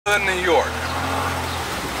In New York,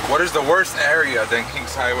 what is the worst area than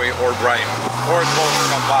Kings Highway or Brighton? Or both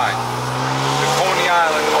combined? The Coney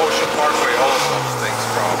Island, Ocean Parkway, all of those things,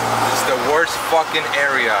 bro. It's the worst fucking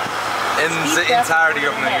area in the entirety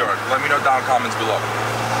of New York. Let me know down in comments below.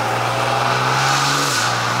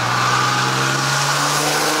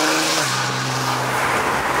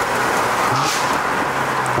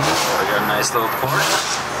 We got a nice little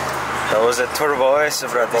Porsche. That was a Turbo S,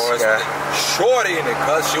 bratishka. Shorty in it,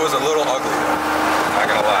 cuz she was a little ugly. Not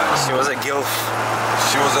gonna lie. She was a gilf.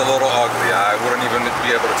 She was a little ugly. I wouldn't even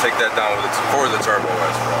be able to take that down with for the Turbo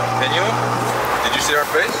S, bro. Can you? Did you see her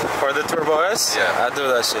face? For the Turbo S? Yeah. I'd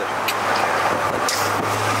do that shit.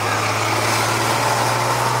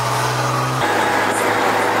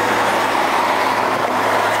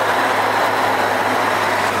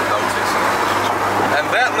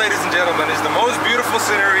 And that, ladies and gentlemen, is the most beautiful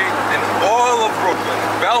scenery in all of Brooklyn,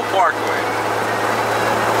 Bell Parkway.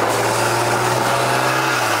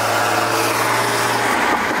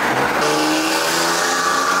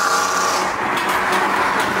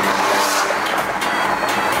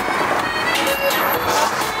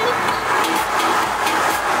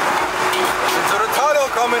 Listen to the tunnel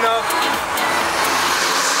coming up.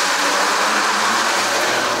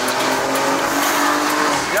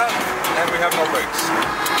 And we have no brakes.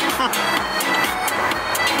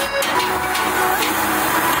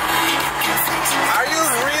 Are you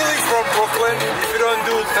really from Brooklyn if you don't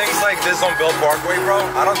do things like this on Bell Parkway, bro?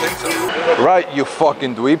 I don't think so. Right, you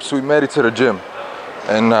fucking dweeps. We made it to the gym.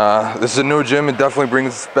 And this is a new gym. It definitely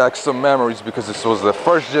brings back some memories because this was the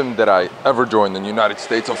first gym that I ever joined in the United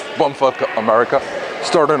States of bumfuck America.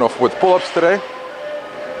 Starting off with pull-ups today.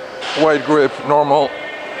 Wide grip, normal.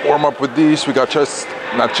 Warm up with these. We got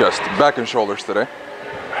back and shoulders today.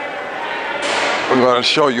 We're gonna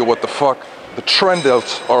show you what the fuck the TREN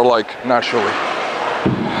delts are like naturally.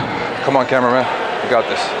 Come on, cameraman, you got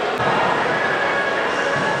this.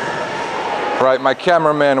 Right, my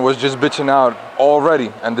cameraman was just bitching out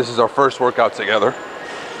already, and this is our first workout together.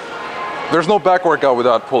 There's no back workout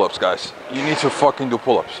without pull-ups, guys. You need to fucking do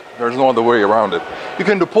pull-ups. There's no other way around it. You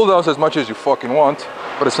can do pull-downs as much as you fucking want,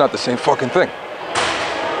 but it's not the same fucking thing.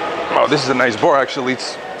 Oh, this is a nice bar, actually.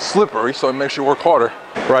 It's slippery, so it makes you work harder.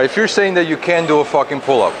 Right, if you're saying that you can't do a fucking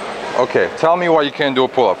pull-up, okay, tell me why you can't do a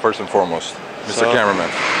pull-up first and foremost, Mr. Cameraman.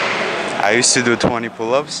 I used to do 20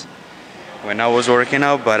 pull-ups when I was working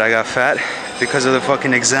out, but I got fat because of the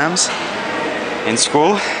fucking exams in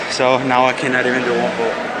school, so now I cannot even do one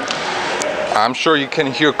pull-up. I'm sure you can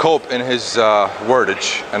hear Cope in his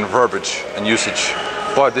wordage and verbiage and usage,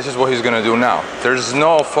 but this is what he's gonna do now. There's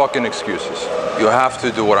no fucking excuses. You have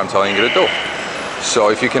to do what I'm telling you to do. So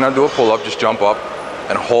if you cannot do a pull-up, just jump up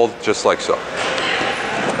and hold just like so.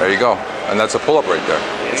 There you go. And that's a pull-up right there.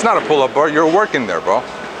 It's not a pull-up bar, you're working there, bro.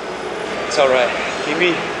 It's alright. Give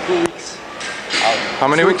me 2 weeks. How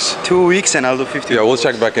many weeks? 2 weeks and I'll do 50. Yeah, we'll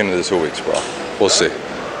check back into the 2 weeks, bro. We'll see.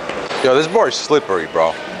 Yo, this bar is slippery,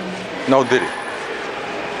 bro. No diddy.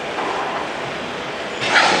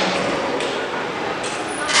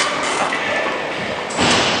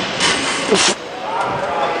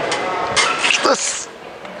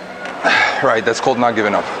 Right, that's called not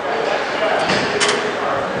giving up.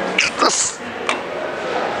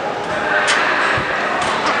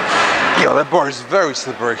 Yo, that bar is very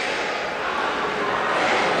slippery.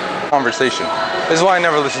 Conversation. This is why I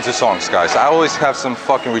never listen to songs, guys. I always have some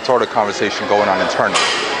fucking retarded conversation going on internally.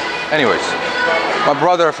 Anyways, my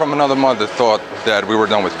brother from another mother thought that we were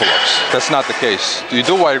done with pull-ups. That's not the case. You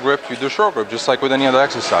do wide grip, you do short grip, just like with any other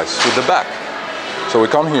exercise, with the back. So we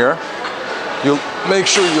come here. You make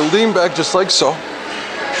sure you lean back just like so.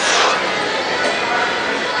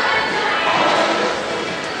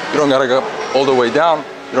 You don't gotta go all the way down.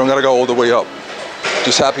 You don't gotta go all the way up.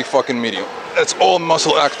 Just happy fucking medium. That's all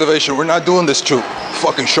muscle activation. We're not doing this to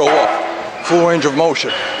fucking show off. Full range of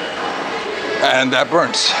motion. And that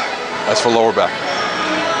burns. That's for lower back.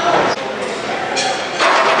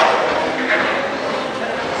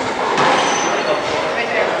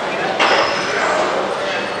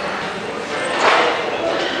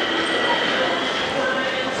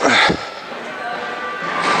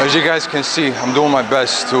 As you guys can see, I'm doing my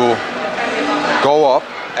best to go up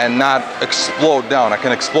and not explode down. I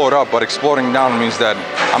can explode up, but exploding down means that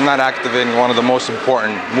I'm not activating one of the most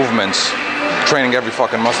important movements, training every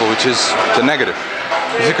fucking muscle, which is the negative.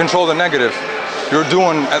 If you control the negative, you're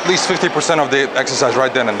doing at least 50% of the exercise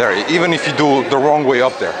right then and there, even if you do the wrong way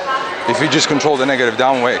up there. If you just control the negative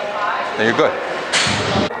down way, then you're good.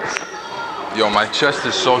 Yo, my chest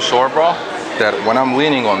is so sore, bro, that when I'm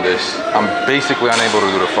leaning on this, I'm basically unable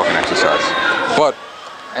to do the fucking exercise. But,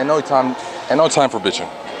 ain't no time for bitching.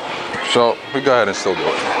 So we go ahead and still do it.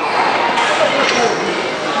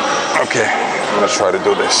 Okay, I'm gonna try to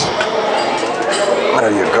do this.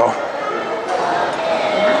 There you go.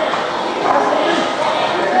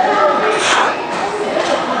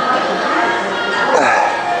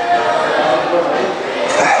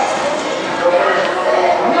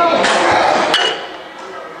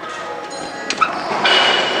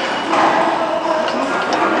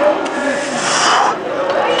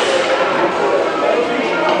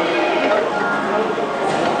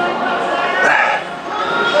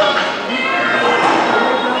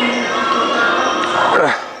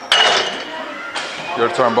 Your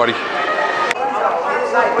turn, buddy.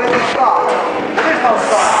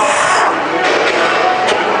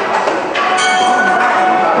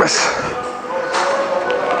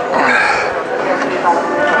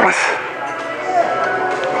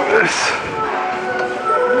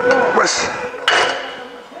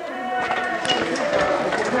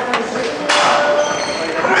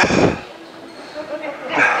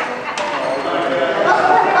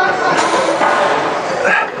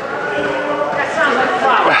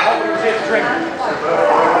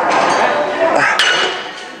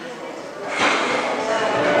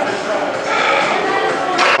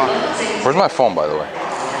 Where's my phone, by the way?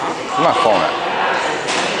 Where's my phone at?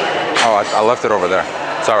 Oh, I left it over there.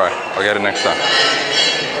 It's all right. I'll get it next time.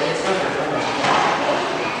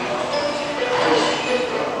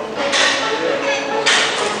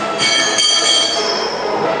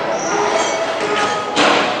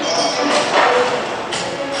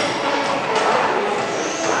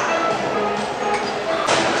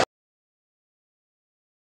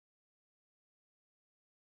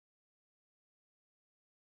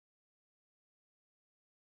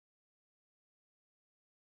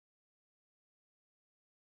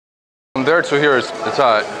 From there to here, it's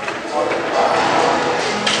alright.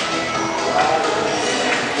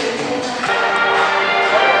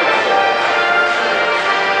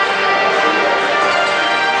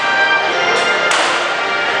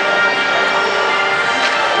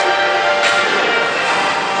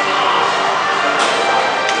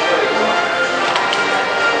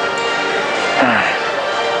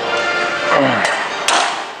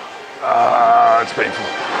 It's painful.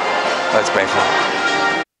 That's painful.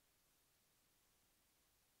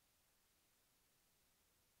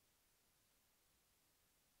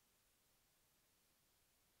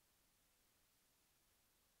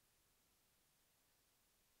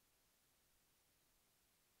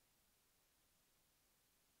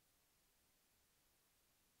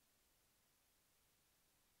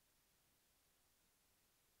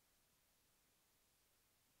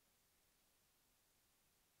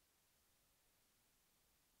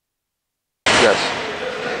 Yes,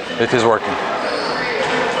 it is working.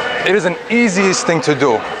 It is an easiest thing to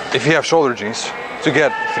do if you have shoulder jeans to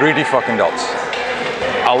get 3D fucking delts.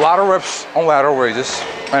 A lot of reps on lateral raises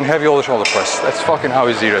and heavy over shoulder press. That's fucking how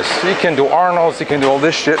easy it is. You can do Arnold's, you can do all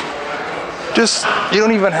this shit. Just, you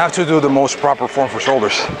don't even have to do the most proper form for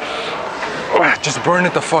shoulders. Just burn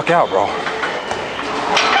it the fuck out, bro.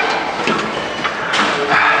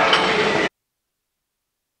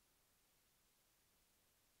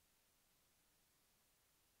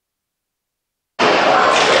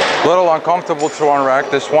 Little uncomfortable to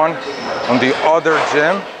unrack this one on the other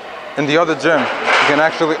gym. In the other gym, you can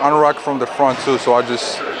actually unrack from the front too. So I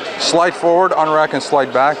just slide forward, unrack and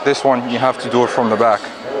slide back. This one, you have to do it from the back.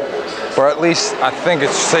 Or at least I think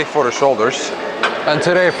it's safe for the shoulders. And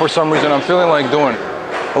today, for some reason, I'm feeling like doing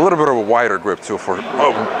a little bit of a wider grip too for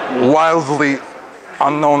a wildly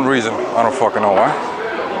unknown reason. I don't fucking know why.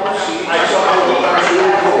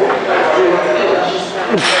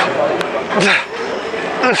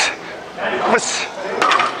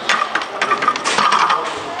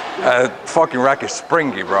 Fucking rack is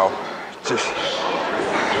springy, bro. Just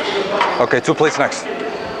okay. 2 plates next.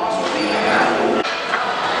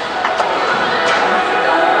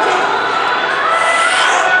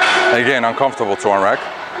 Again, uncomfortable to unrack.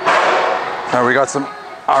 Now we got some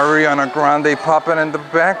Ariana Grande popping in the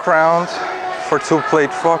background for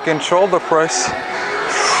 2-plate fucking shoulder press.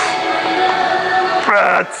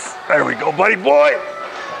 There we go, buddy boy.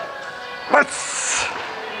 Let's.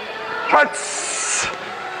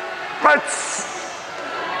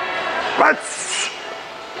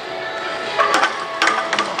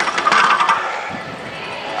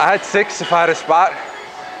 I had 6 if I had a spot.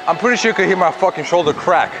 I'm pretty sure you could hear my fucking shoulder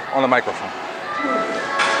crack on the microphone.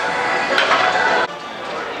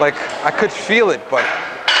 Like, I could feel it, but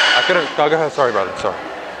I couldn't. Go ahead, sorry, brother, sorry.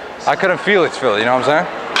 I couldn't feel it, you know what I'm saying?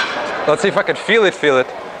 Let's see if I could feel it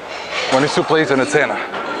when it's 2 plates and it's in.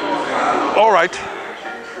 All right.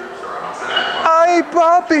 Ay,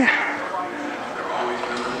 papi.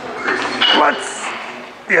 Let's.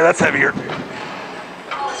 Yeah, that's heavier.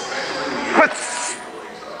 Let's.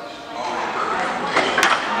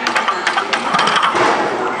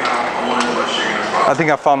 I think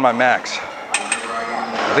I found my max.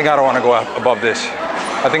 I think I don't want to go above this.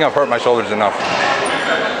 I think I've hurt my shoulders enough.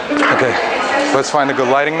 Okay, let's find a good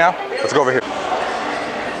lighting now. Let's go over here.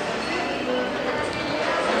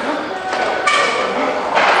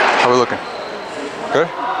 How are we looking? Good?